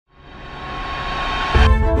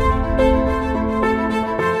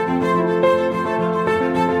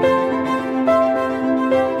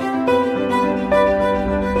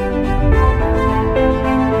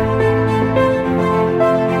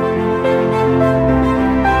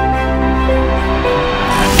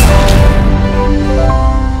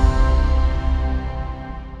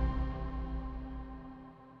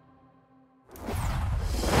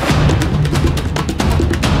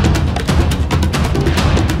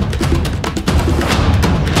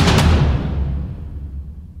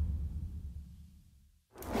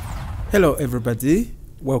Hello everybody,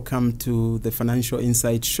 welcome to the Financial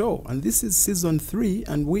Insight Show, and this is season 3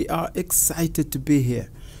 and we are excited to be here.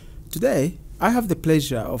 Today I have the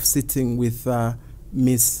pleasure of sitting with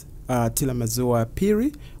Miss Tilamazuwa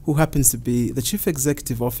Phiri, who happens to be the Chief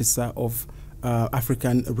Executive Officer of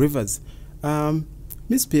African Rivers.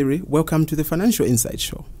 Ms. Phiri, welcome to the Financial Insight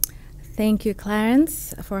Show. Thank you,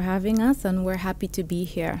 Clarence, for having us, and we're happy to be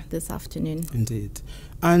here this afternoon. Indeed.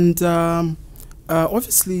 And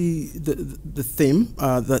obviously, the theme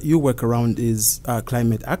that you work around is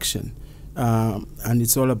climate action, and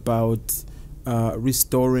it's all about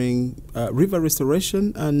restoring river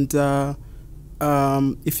restoration. And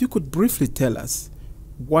if you could briefly tell us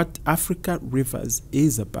what Africa Rivers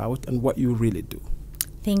is about and what you really do.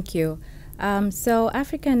 Thank you. So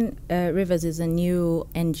African Rivers is a new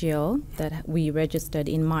NGO that we registered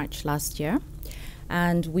in March last year.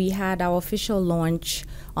 And we had our official launch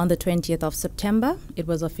on the 20th of September. It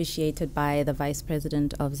was officiated by the Vice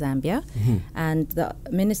President of Zambia and the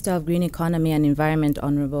Minister of Green Economy and Environment,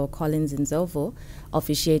 Honorable Clarence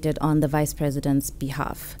officiated on the Vice President's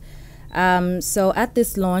behalf. So at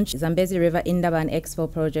this launch, Zambezi River Indaba and Expo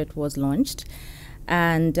project was launched.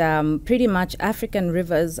 And pretty much African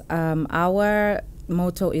Rivers, our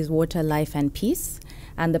motto is water, life, and peace.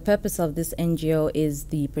 And the purpose of this NGO is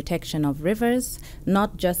the protection of rivers,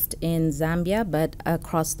 not just in Zambia, but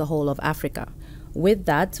across the whole of Africa. With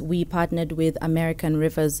that, we partnered with American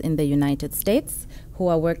Rivers in the United States, who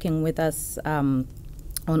are working with us on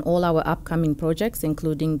all our upcoming projects,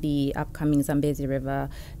 including the upcoming Zambezi River,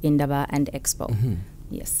 Indaba, and Expo.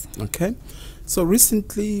 Yes. Okay. So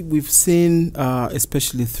recently, we've seen,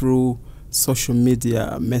 especially through social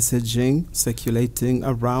media messaging circulating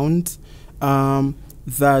around,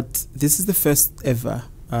 that this is the first ever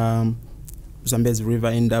Zambezi River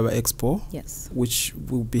Indaba Expo, yes, which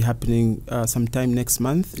will be happening sometime next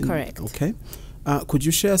month. Correct. Okay. Could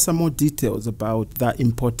you share some more details about that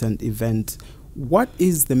important event? What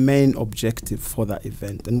is the main objective for that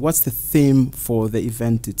event, and what's the theme for the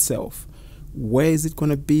event itself? Where is it going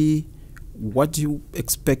to be? What do you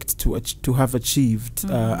expect to have achieved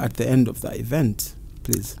at the end of that event,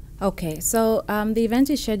 please? Okay, so the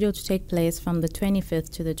event is scheduled to take place from the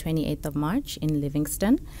 25th to the 28th of March in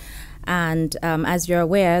Livingstone. And as you're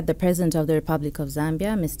aware, the President of the Republic of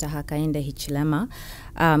Zambia, Mr. Hakainde Hichilema,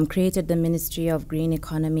 created the Ministry of Green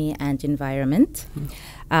Economy and Environment.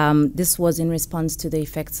 This was in response to the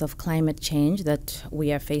effects of climate change that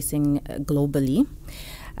we are facing globally.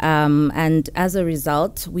 And as a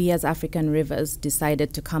result, we as African Rivers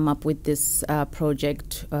decided to come up with this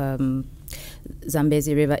project,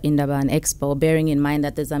 Zambezi River Indaba and Expo, bearing in mind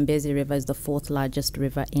that the Zambezi River is the 4th largest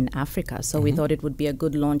river in Africa. So we thought it would be a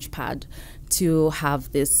good launch pad to have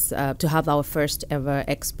this, to have our first ever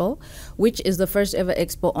expo, which is the first ever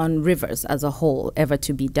expo on rivers as a whole ever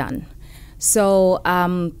to be done. So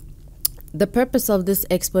the purpose of this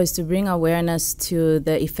expo is to bring awareness to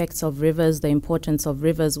the effects of rivers, the importance of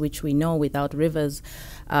rivers, which we know without rivers,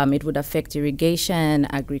 it would affect irrigation,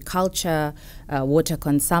 agriculture, water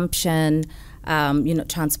consumption,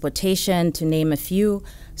 transportation, to name a few.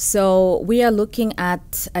 So we are looking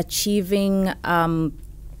at achieving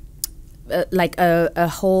like a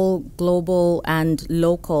whole global and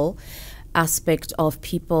local aspect of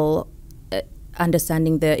people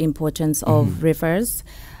understanding the importance of rivers.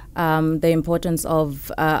 The importance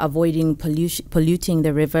of avoiding polluting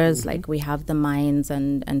the rivers, like we have the mines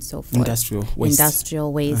and so forth.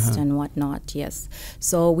 Industrial waste and whatnot, yes.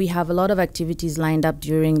 So we have a lot of activities lined up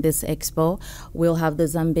during this expo. We'll have the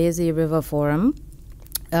Zambezi River Forum.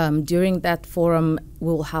 During that forum,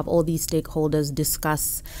 we'll have all these stakeholders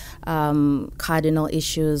discuss cardinal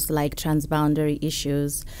issues like transboundary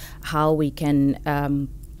issues, how we can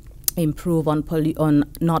improve on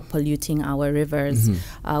not polluting our rivers.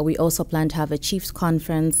 We also plan to have a chiefs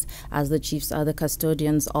conference, as the chiefs are the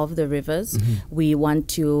custodians of the rivers. We want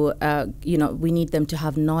to, we need them to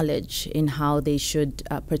have knowledge in how they should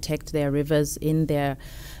protect their rivers in their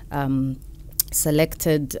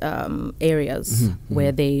selected areas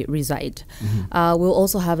where they reside. We'll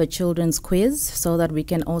also have a children's quiz so that we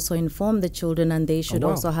can also inform the children, and they should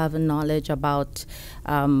also have a knowledge about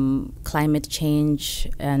climate change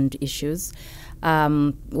and issues.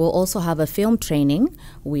 We'll also have a film training.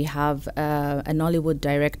 We have an Hollywood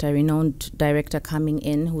director, renowned director, coming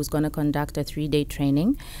in who's going to conduct a 3-day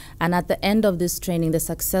training. And at the end of this training, the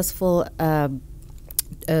successful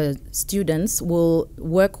students will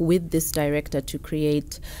work with this director to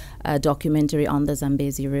create a documentary on the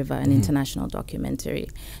Zambezi River, an international documentary.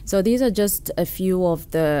 So these are just a few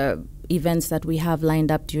of the events that we have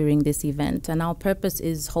lined up during this event. And our purpose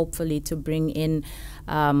is hopefully to bring in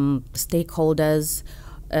stakeholders,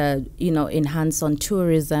 enhance on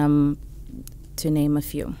tourism, to name a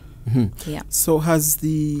few. Yeah. So has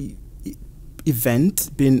the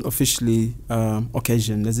event been officially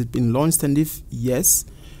occasioned? Has it been launched? And if yes,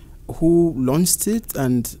 who launched it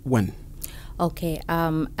and when? Okay,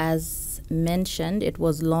 as mentioned, it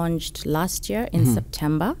was launched last year in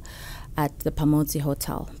September at the Pamodzi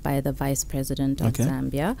Hotel by the Vice President of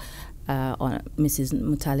Zambia, Mrs.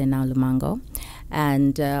 Mutalena Lumango,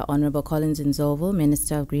 and Honorable Collins Nzovu,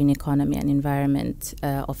 Minister of Green Economy and Environment,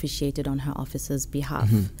 officiated on her office's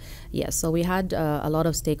behalf. Yes, so we had a lot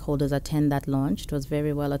of stakeholders attend that launch. It was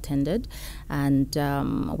very well attended, and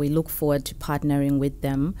we look forward to partnering with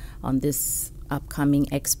them on this upcoming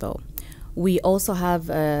expo. We also have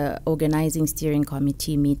an organizing steering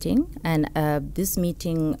committee meeting, and this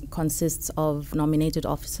meeting consists of nominated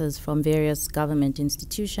officers from various government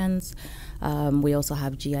institutions. We also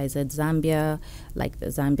have GIZ Zambia, like the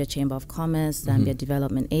Zambia Chamber of Commerce, Zambia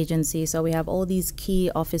Development Agency. So we have all these key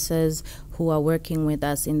officers who are working with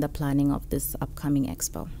us in the planning of this upcoming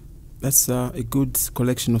expo. That's a good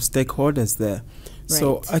collection of stakeholders there. Right.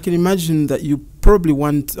 So I can imagine that you probably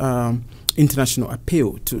want international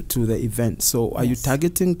appeal to the event. So are you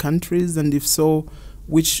targeting countries, and if so,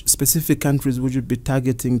 which specific countries would you be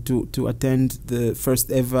targeting to attend the first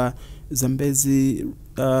ever Zambezi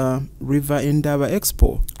River Indaba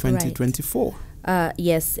Expo 2024?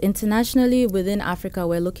 Yes, internationally within Africa,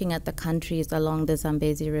 we're looking at the countries along the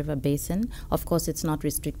Zambezi River Basin. Of course, it's not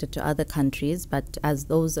restricted to other countries, but as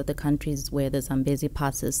those are the countries where the Zambezi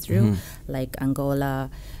passes through, like Angola,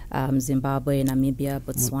 Zimbabwe, Namibia,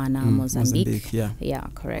 Botswana, Mozambique. Yeah,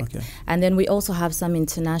 correct. Okay. And then we also have some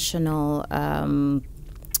international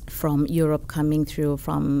from Europe coming through,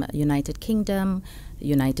 from United Kingdom,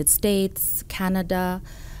 United States, Canada.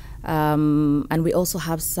 And we also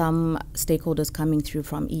have some stakeholders coming through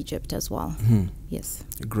from Egypt as well. Yes.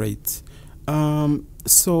 Great.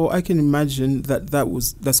 So I can imagine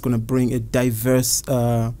that's going to bring a diverse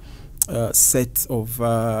set of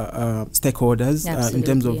stakeholders in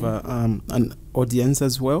terms of an audience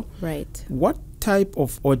as well. Right. What type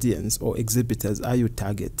of audience or exhibitors are you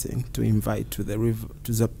targeting to invite to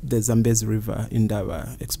the Zambezi River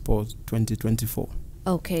Indaba Expo 2024?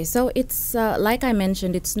 Okay, so it's like I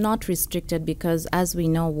mentioned, it's not restricted because, as we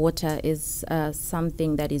know, water is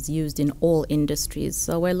something that is used in all industries.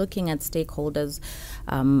 So we're looking at stakeholders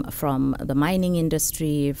from the mining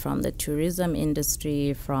industry, from the tourism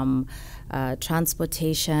industry, from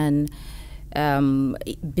transportation,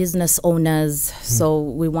 business owners. So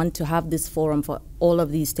we want to have this forum for all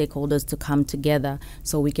of these stakeholders to come together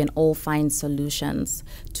so we can all find solutions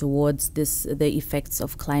towards the effects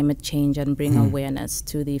of climate change and bring awareness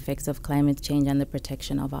to the effects of climate change and the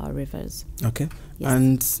protection of our rivers. Okay.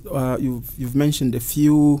 Yes. And you've mentioned a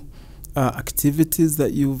few activities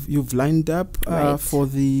that you've lined up for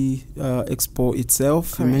the expo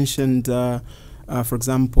itself. Correct. You mentioned for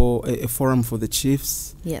example, a forum for the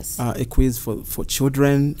chiefs. Yes. A quiz for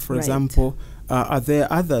children, for example. Are there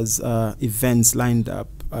others events lined up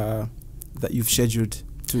that you've scheduled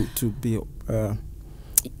to be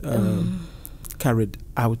carried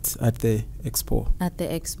out at the expo? At the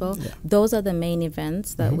expo, those are the main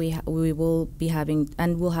events that we will be having,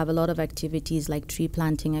 and we'll have a lot of activities like tree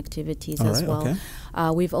planting activities as well.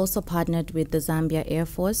 Okay. We've also partnered with the Zambia Air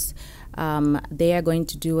Force. They are going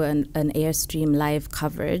to do an Airstream live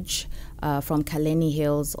coverage from Kaleni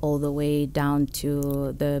Hills all the way down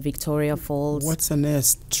to the Victoria Falls. What's an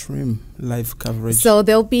Airstream live coverage? So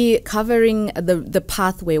they'll be covering the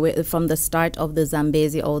pathway from the start of the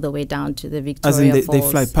Zambezi all the way down to the Victoria Falls. They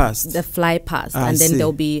fly past? They fly past. And then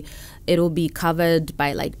it'll be covered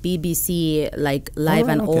by like BBC, like live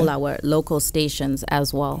and all our local stations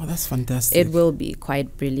as well. Oh, that's fantastic. It will be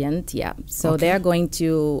quite brilliant, yeah. So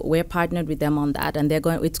we're partnered with them on that, and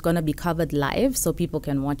it's going to be covered live so people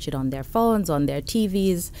can watch it on their phones, on their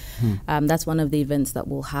TVs. That's one of the events that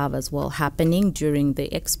we'll have as well happening during the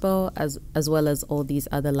expo, as well as all these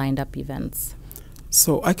other lined up events.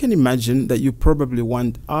 So I can imagine that you probably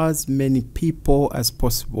want as many people as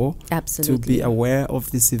possible to be aware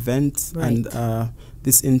of this event. Right. And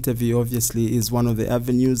this interview obviously is one of the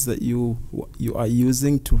avenues that you are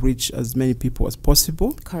using to reach as many people as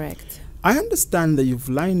possible. Correct. I understand that you've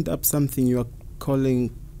lined up something you are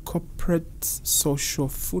calling corporate social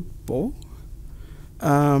football.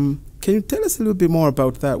 Can you tell us a little bit more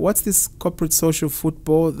about that? What's this corporate social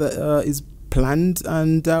football that is planned,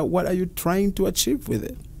 and what are you trying to achieve with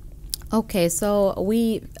it? Okay, so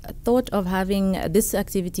we thought of having this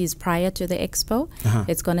activities prior to the expo.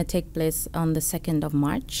 It's going to take place on the 2nd of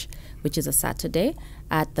March, which is a Saturday,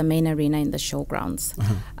 at the main arena in the showgrounds.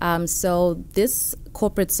 So this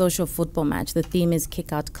corporate social football match, the theme is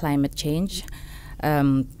Kick Out Climate Change.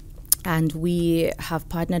 And we have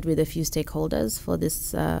partnered with a few stakeholders for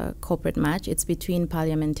this corporate match. It's between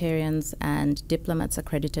parliamentarians and diplomats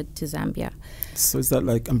accredited to Zambia. So is that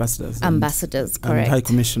like ambassadors? Ambassadors, correct. And high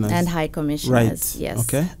commissioners. And high commissioners, right. Yes.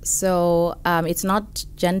 Okay. So it's not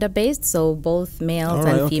gender-based, so both males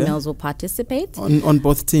and females will participate. On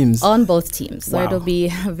both teams? On both teams. So wow. it'll be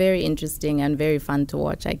very interesting and very fun to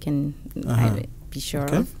watch, I can be sure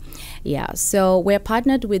of. Yeah, so we're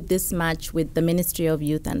partnered with this match with the Ministry of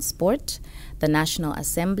Youth and Sport, the National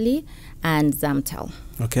Assembly, and Zamtel.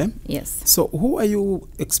 Okay. Yes. So who are you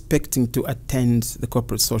expecting to attend the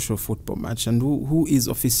corporate social football match, and who is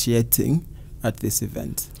officiating at this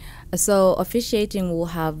event? So officiating will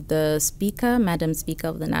have the Speaker, Madam Speaker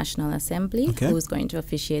of the National Assembly, who is going to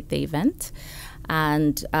officiate the event.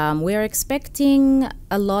 And we're expecting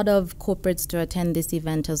a lot of corporates to attend this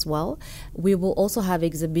event as well. We will also have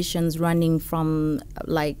exhibitions running from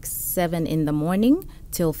like 7 in the morning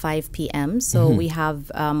till 5 p.m. So we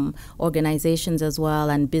have organizations as well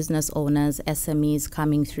and business owners, SMEs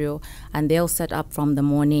coming through, and they'll set up from the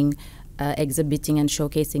morning exhibiting and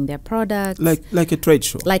showcasing their products, like a trade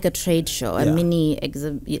show, a mini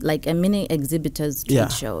exhibitors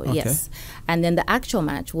trade show. Yes, and then the actual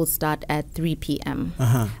match will start at 3 p.m.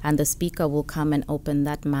 And the speaker will come and open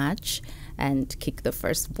that match and kick the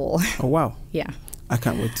first ball. Oh wow! Yeah, I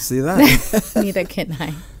can't wait to see that. Neither can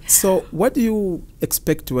I. So, what do you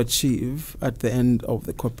expect to achieve at the end of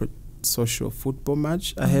the corporate social football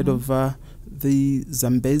match ahead of the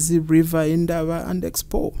Zambezi River Indaba and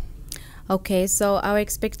Expo? Okay, so our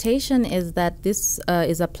expectation is that this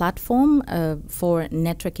is a platform for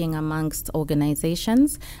networking amongst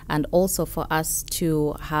organizations, and also for us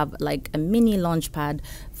to have like a mini launch pad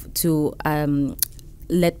to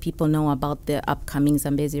let people know about the upcoming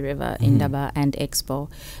Zambezi River Indaba and Expo.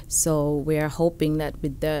 So we're hoping that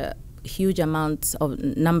with the huge amounts of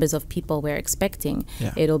numbers of people we're expecting,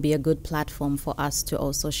 it'll be a good platform for us to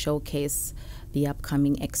also showcase the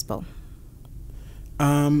upcoming Expo.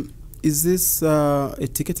 Is this a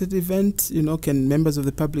ticketed event? You know, can members of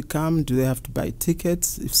the public come? Do they have to buy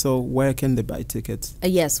tickets? If so, where can they buy tickets?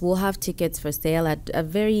 Yes, we'll have tickets for sale at a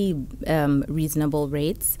very reasonable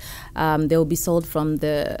rates. They will be sold from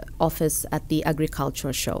the office at the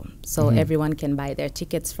agricultural show. So everyone can buy their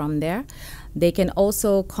tickets from there. They can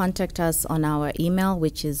also contact us on our email,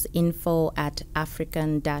 which is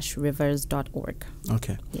info@african-rivers.org.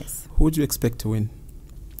 Okay. Yes. Who would you expect to win?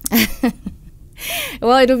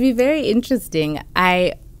 Well, it'll be very interesting.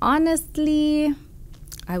 I would say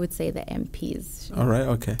the MPs. All right,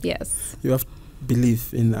 okay. Yes. You have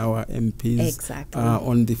belief in our MPs. Exactly.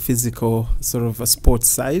 On the physical sort of a sports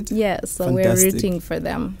side. Yes, so we're rooting for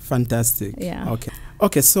them. Fantastic. Yeah. Okay.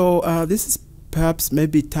 Okay, so this is perhaps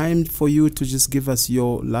maybe time for you to just give us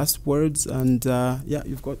your last words, and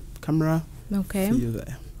you've got camera for you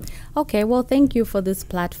there. Okay, well, thank you for this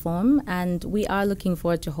platform, and we are looking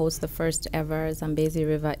forward to host the first ever Zambezi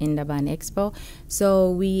River Indaba and Expo. So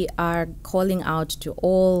we are calling out to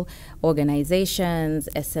all organizations,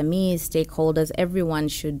 SMEs, stakeholders. Everyone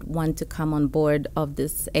should want to come on board of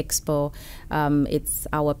this expo. It's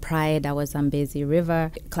our pride, our Zambezi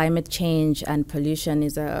River. Climate change and pollution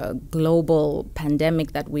is a global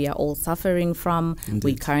pandemic that we are all suffering from. Indeed.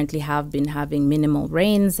 We currently have been having minimal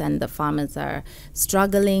rains, and the farmers are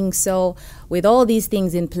struggling. So with all these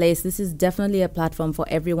things in place, this is definitely a platform for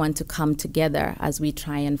everyone to come together as we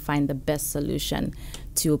try and find the best solution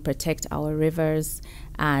to protect our rivers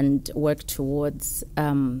and work towards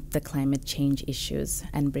the climate change issues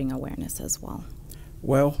and bring awareness as well.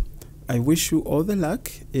 Well, I wish you all the luck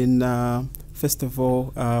in, first of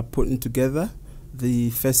all, putting together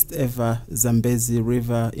the first ever Zambezi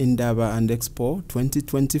River Indaba and Expo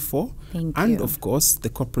 2024. Thank and you. Of course, the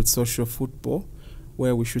corporate social football,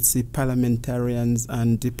 where we should see parliamentarians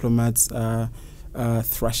and diplomats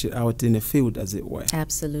thrash it out in a field, as it were.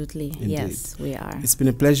 Absolutely. Indeed. Yes, we are. It's been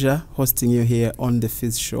a pleasure hosting you here on the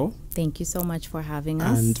FIZ show. Thank you so much for having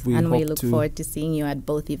us. And we look forward to seeing you at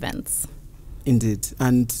both events. Indeed.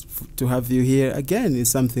 And to have you here again is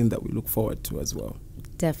something that we look forward to as well.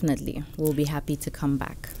 Definitely. We'll be happy to come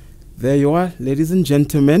back. There you are, ladies and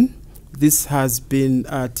gentlemen. This has been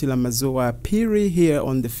Tilamazuwa Phiri here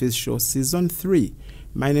on the FIZ show, Season 3.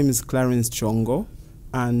 My name is Clarence Chongo,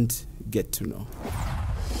 and get to know.